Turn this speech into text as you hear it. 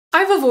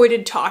I've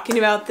avoided talking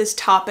about this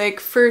topic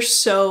for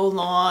so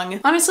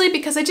long, honestly,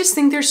 because I just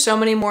think there's so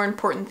many more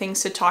important things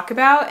to talk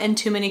about, and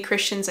too many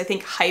Christians, I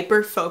think,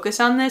 hyper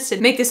focus on this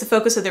and make this a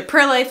focus of their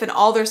prayer life and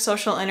all their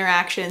social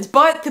interactions.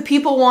 But the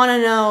people want to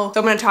know, so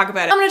I'm going to talk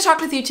about it. I'm going to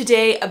talk with you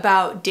today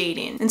about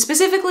dating, and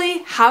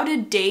specifically how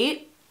to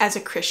date as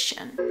a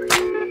Christian.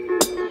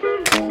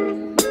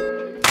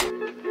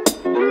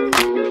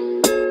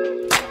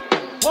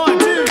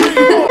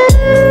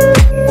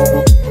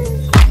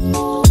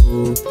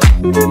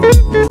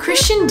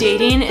 Christian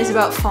dating is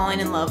about falling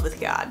in love with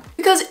God.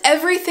 Because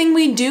everything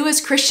we do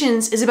as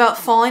Christians is about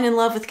falling in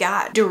love with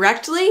God.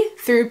 Directly,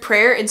 through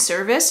prayer and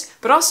service,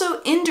 but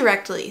also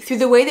indirectly, through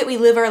the way that we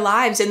live our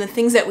lives and the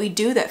things that we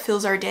do that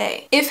fills our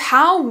day. If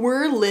how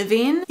we're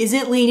living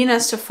isn't leading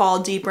us to fall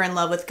deeper in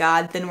love with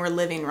God, then we're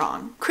living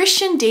wrong.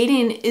 Christian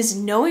dating is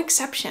no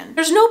exception.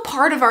 There's no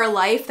part of our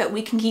life that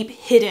we can keep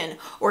hidden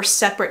or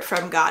separate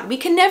from God. We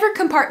can never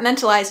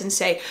compartmentalize and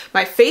say,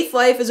 my faith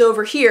life is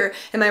over here,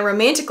 and my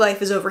romantic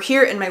life is over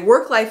here, and my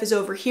work life is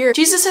over here.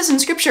 Jesus says in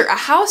scripture, a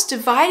house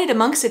divided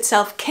amongst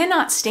itself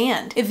cannot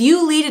stand. If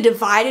you lead a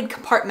divided,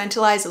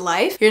 compartmentalized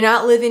life, you're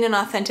not living an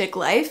authentic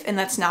life, and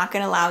that's not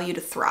going to allow you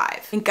to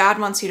thrive. And God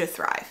wants you to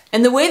thrive.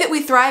 And the way that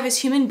we thrive as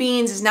human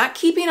beings is not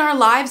keeping our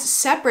lives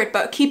separate,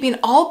 but keeping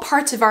all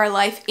parts of our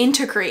life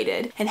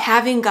integrated and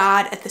having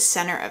God at the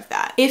center of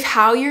that. If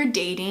how you're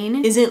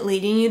dating isn't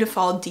leading you to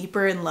fall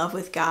deeper in love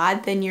with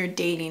God, then you're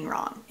dating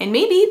wrong. And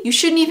maybe you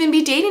shouldn't even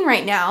be dating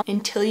right now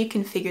until you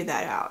can figure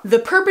that out. The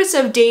purpose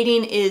of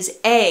dating is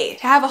A,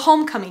 to have a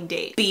homecoming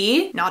date.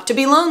 B, not to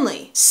be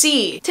lonely.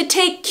 C, to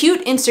take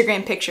cute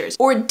Instagram pictures.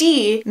 Or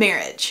D,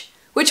 marriage.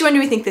 Which one do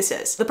we think this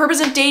is? The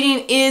purpose of dating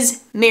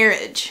is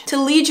marriage, to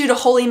lead you to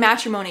holy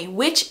matrimony,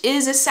 which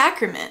is a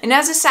sacrament. And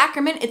as a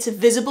sacrament, it's a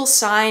visible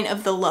sign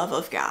of the love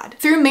of God.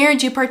 Through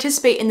marriage, you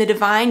participate in the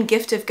divine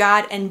gift of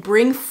God and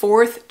bring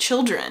forth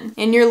children.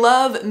 And your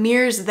love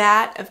mirrors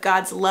that of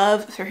God's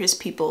love for his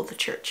people, the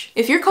church.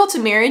 If you're called to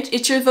marriage,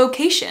 it's your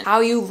vocation,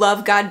 how you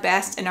love God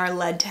best and are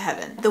led to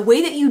heaven. The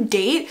way that you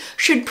date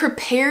should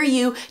prepare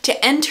you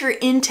to enter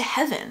into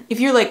heaven. If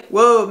you're like,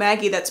 whoa,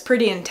 Maggie, that's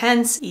pretty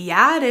intense.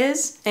 Yeah, it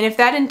is. And if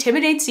that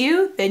intimidates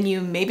you, then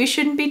you maybe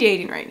shouldn't be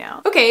dating right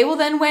now. Okay, well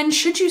then when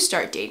should you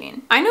start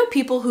dating? I know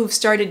people who've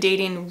started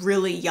dating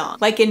really young,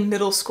 like in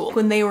middle school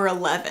when they were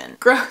 11.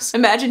 Gross.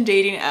 Imagine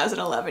dating as an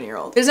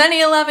 11-year-old. If there's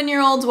any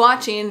 11-year-olds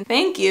watching,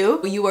 thank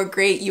you. You are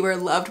great. You are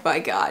loved by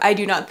God. I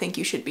do not think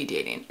you should be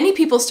dating. Many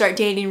people start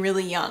dating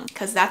really young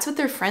because that's what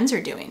their friends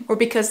are doing, or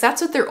because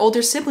that's what their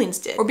older siblings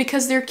did, or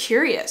because they're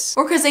curious,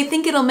 or because they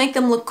think it'll make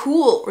them look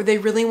cool, or they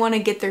really want to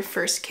get their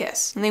first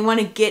kiss and they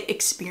want to get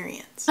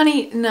experience.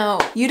 Honey, no,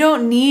 you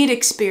don't need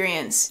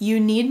experience. You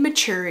need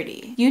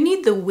maturity. You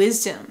need the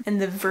wisdom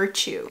and the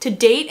virtue to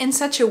date in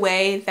such a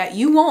way that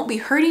you won't be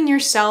hurting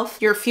yourself,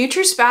 your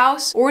future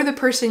spouse, or the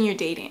person you're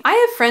dating. I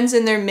have friends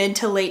in their mid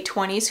to late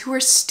 20s who are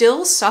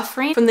still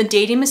suffering from the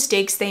dating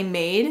mistakes they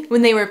made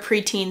when they were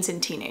preteens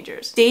and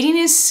teenagers. Dating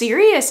is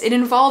serious. It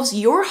involves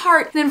your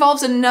heart. It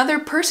involves another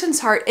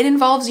person's heart. It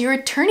involves your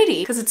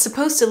eternity because it's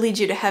supposed to lead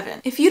you to heaven.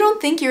 If you don't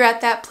think you're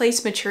at that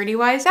place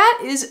maturity-wise,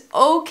 that is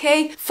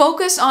okay.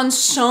 Focus on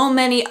so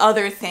many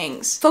other things.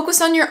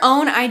 Focus on your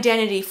own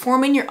identity,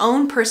 forming your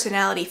own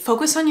personality.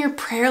 Focus on your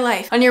prayer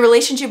life, on your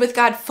relationship with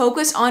God.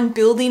 Focus on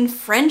building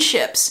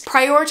friendships.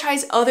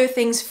 Prioritize other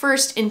things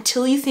first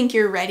until you think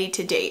you're ready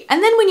to date.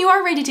 And then when you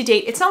are ready to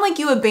date, it's not like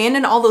you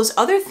abandon all those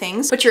other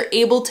things, but you're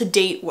able to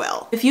date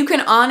well. If you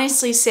can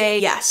honestly say,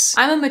 yes,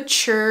 I'm a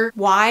mature,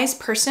 wise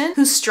person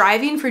who's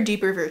striving for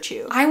deeper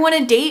virtue. I want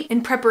to date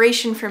in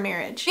preparation for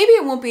marriage. Maybe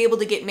I won't be able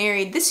to get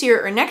married this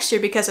year or next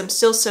year because I'm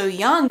still so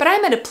young, but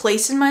I'm at a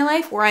place in my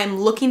life where I am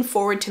looking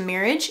forward to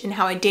marriage, and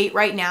how I date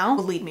right now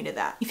will lead me to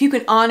that. If you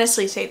can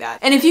honestly say that.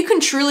 And if you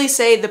can truly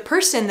say the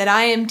person that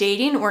I am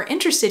dating or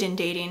interested in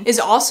dating is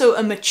also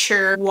a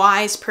mature,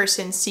 wise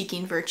person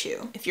seeking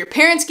virtue. If your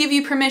parents give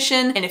you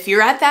permission, and if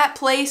you're at that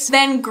place,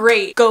 then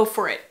great, go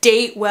for it.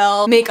 Date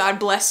well, may God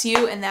bless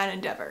you in that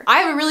endeavor. I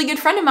have a really good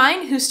friend of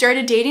mine who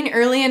started dating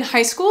early in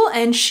high school,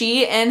 and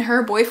she and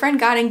her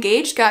boyfriend got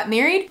engaged, got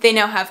married. They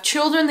now have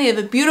children, they have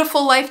a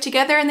beautiful life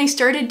together, and they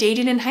started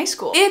dating in high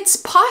school. It's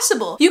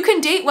possible. You can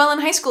date well in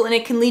high school and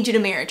it can lead you to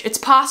marriage. It's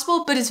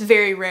possible, but it's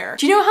very rare.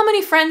 Do you know how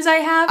many friends I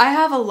have? I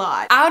have a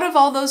lot. Out of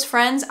all those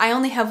friends, I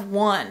only have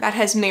one that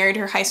has married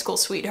her high school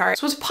sweetheart.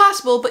 So it's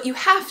possible, but you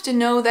have to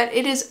know that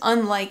it is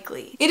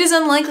unlikely. It is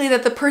unlikely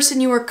that the person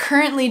you are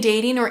currently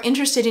dating or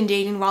interested in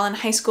dating while in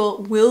high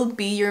school will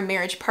be your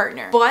marriage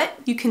partner. But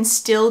you can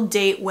still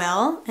date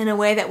well in a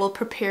way that will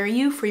prepare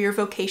you for your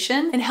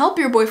vocation and help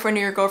your boyfriend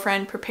or your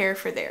girlfriend prepare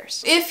for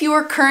theirs. If you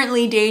are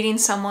currently dating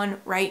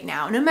someone right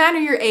now, no matter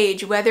your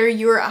age, whether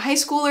you're a high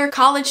schooler,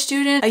 college student,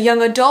 student, a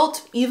young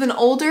adult, even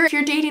older, if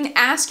you're dating,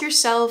 ask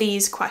yourself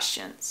these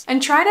questions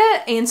and try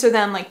to answer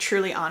them like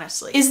truly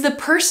honestly. Is the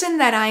person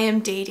that I am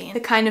dating the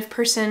kind of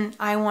person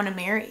I want to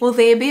marry? Will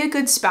they be a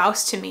good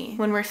spouse to me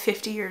when we're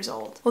 50 years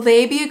old? Will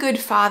they be a good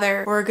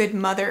father or a good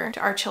mother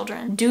to our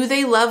children? Do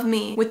they love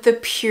me with the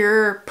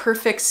pure,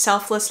 perfect,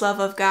 selfless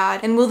love of God?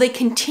 And will they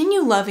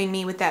continue loving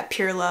me with that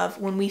pure love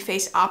when we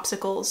face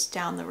obstacles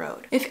down the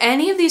road? If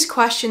any of these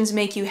questions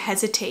make you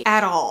hesitate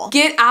at all,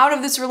 get out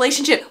of this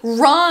relationship.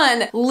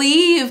 Run,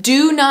 leave.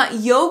 Do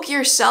not yoke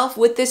yourself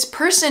with this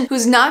person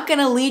who's not going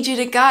to lead you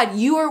to God.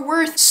 You are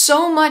worth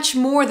so much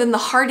more than the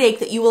heartache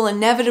that you will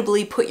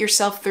inevitably put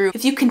yourself through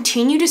if you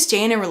continue to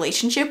stay in a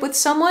relationship with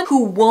someone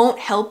who won't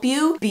help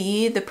you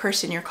be the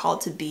person you're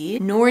called to be,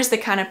 nor is the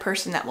kind of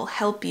person that will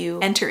help you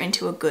enter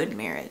into a good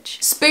marriage.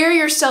 Spare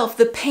yourself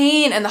the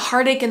pain and the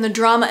heartache and the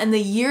drama and the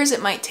years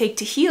it might take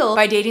to heal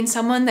by dating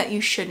someone that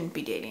you shouldn't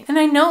be dating. And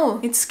I know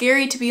it's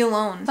scary to be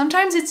alone.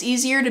 Sometimes it's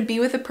easier to be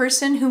with a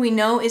person who we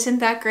know isn't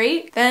that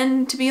great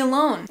than to be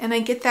alone. And I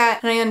get that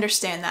and I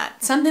understand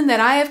that. Something that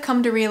I have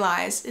come to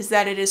realize is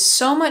that it is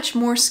so much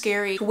more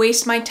scary to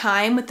waste my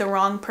time with the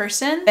wrong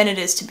person than it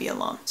is to be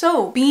alone.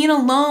 So being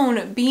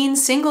alone, being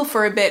single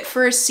for a bit,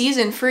 for a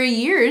season, for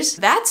years,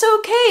 that's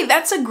okay.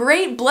 That's a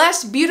great,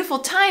 blessed, beautiful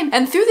time.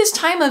 And through this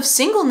time of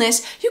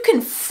singleness, you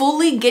can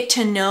fully get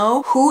to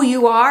know who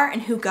you are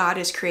and who God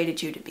has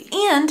created you to be.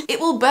 And it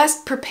will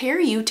best prepare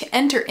you to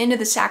enter into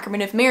the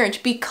sacrament of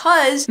marriage,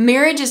 because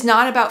marriage is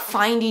not about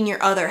finding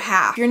your other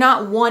half. You're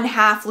not one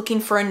half looking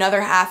for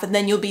another half and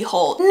then you'll be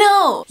whole.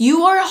 No,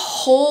 you are a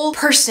whole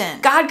person.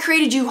 God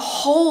created you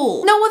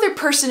whole. No other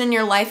person in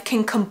your life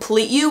can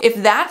complete you. If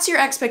that's your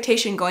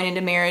expectation going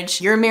into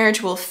marriage, your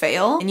marriage will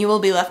fail and you will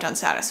be left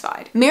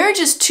unsatisfied. Marriage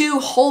is two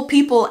whole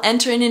people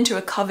entering into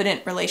a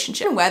covenant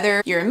relationship.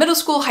 Whether you're in middle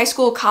school, high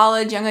school,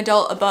 college, young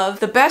adult, above,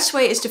 the best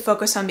way is to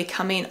focus on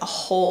becoming a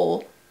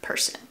whole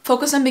person.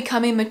 Focus on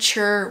becoming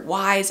mature,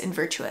 wise, and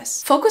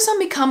virtuous. Focus on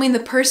becoming the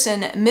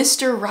person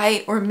Mr.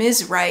 Right or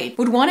Ms. Right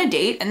would want to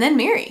date and then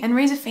marry and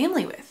raise a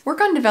family with.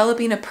 Work on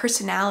developing a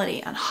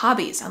personality, on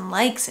hobbies, on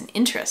likes and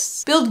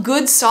interests. Build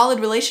good, solid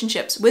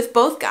relationships with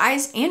both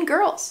guys and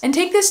girls. And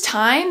take this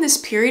time, this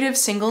period of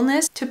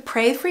singleness, to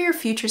pray for your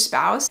future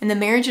spouse and the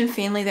marriage and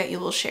family that you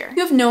will share.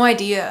 You have no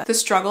idea the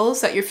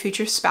struggles that your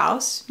future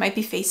spouse might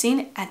be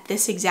facing at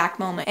this exact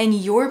moment, and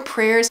your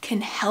prayers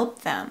can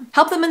help them.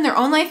 Help them in their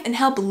own life and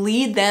help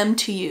lead them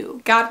to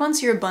you. God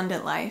wants your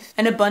abundant life.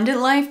 An abundant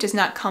life does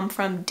not come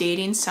from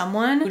dating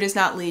someone who does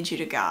not lead you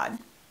to God.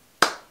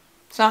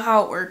 It's not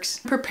how it works.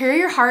 Prepare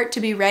your heart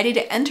to be ready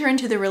to enter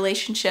into the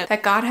relationship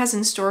that God has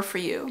in store for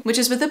you, which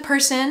is with a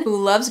person who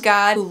loves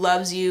God, who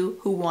loves you,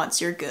 who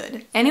wants your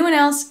good. Anyone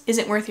else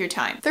isn't worth your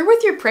time. They're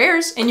worth your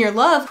prayers and your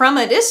love from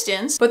a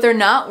distance, but they're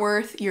not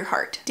worth your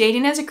heart.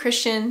 Dating as a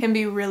Christian can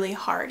be really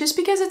hard. Just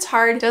because it's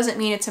hard doesn't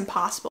mean it's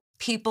impossible.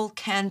 People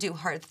can do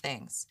hard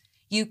things.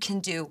 You can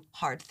do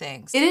hard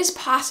things. It is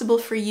possible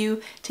for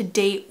you to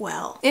date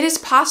well. It is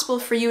possible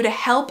for you to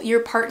help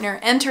your partner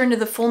enter into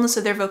the fullness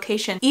of their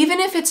vocation, even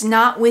if it's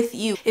not with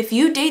you. If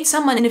you date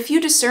someone and if you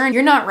discern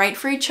you're not right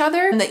for each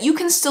other, and that you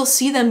can still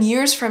see them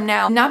years from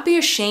now, not be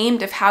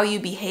ashamed of how you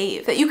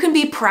behave, that you can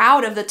be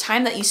proud of the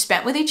time that you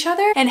spent with each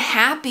other and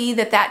happy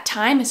that that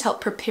time has helped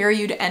prepare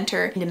you to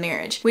enter into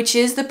marriage, which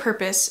is the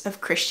purpose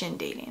of Christian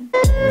dating.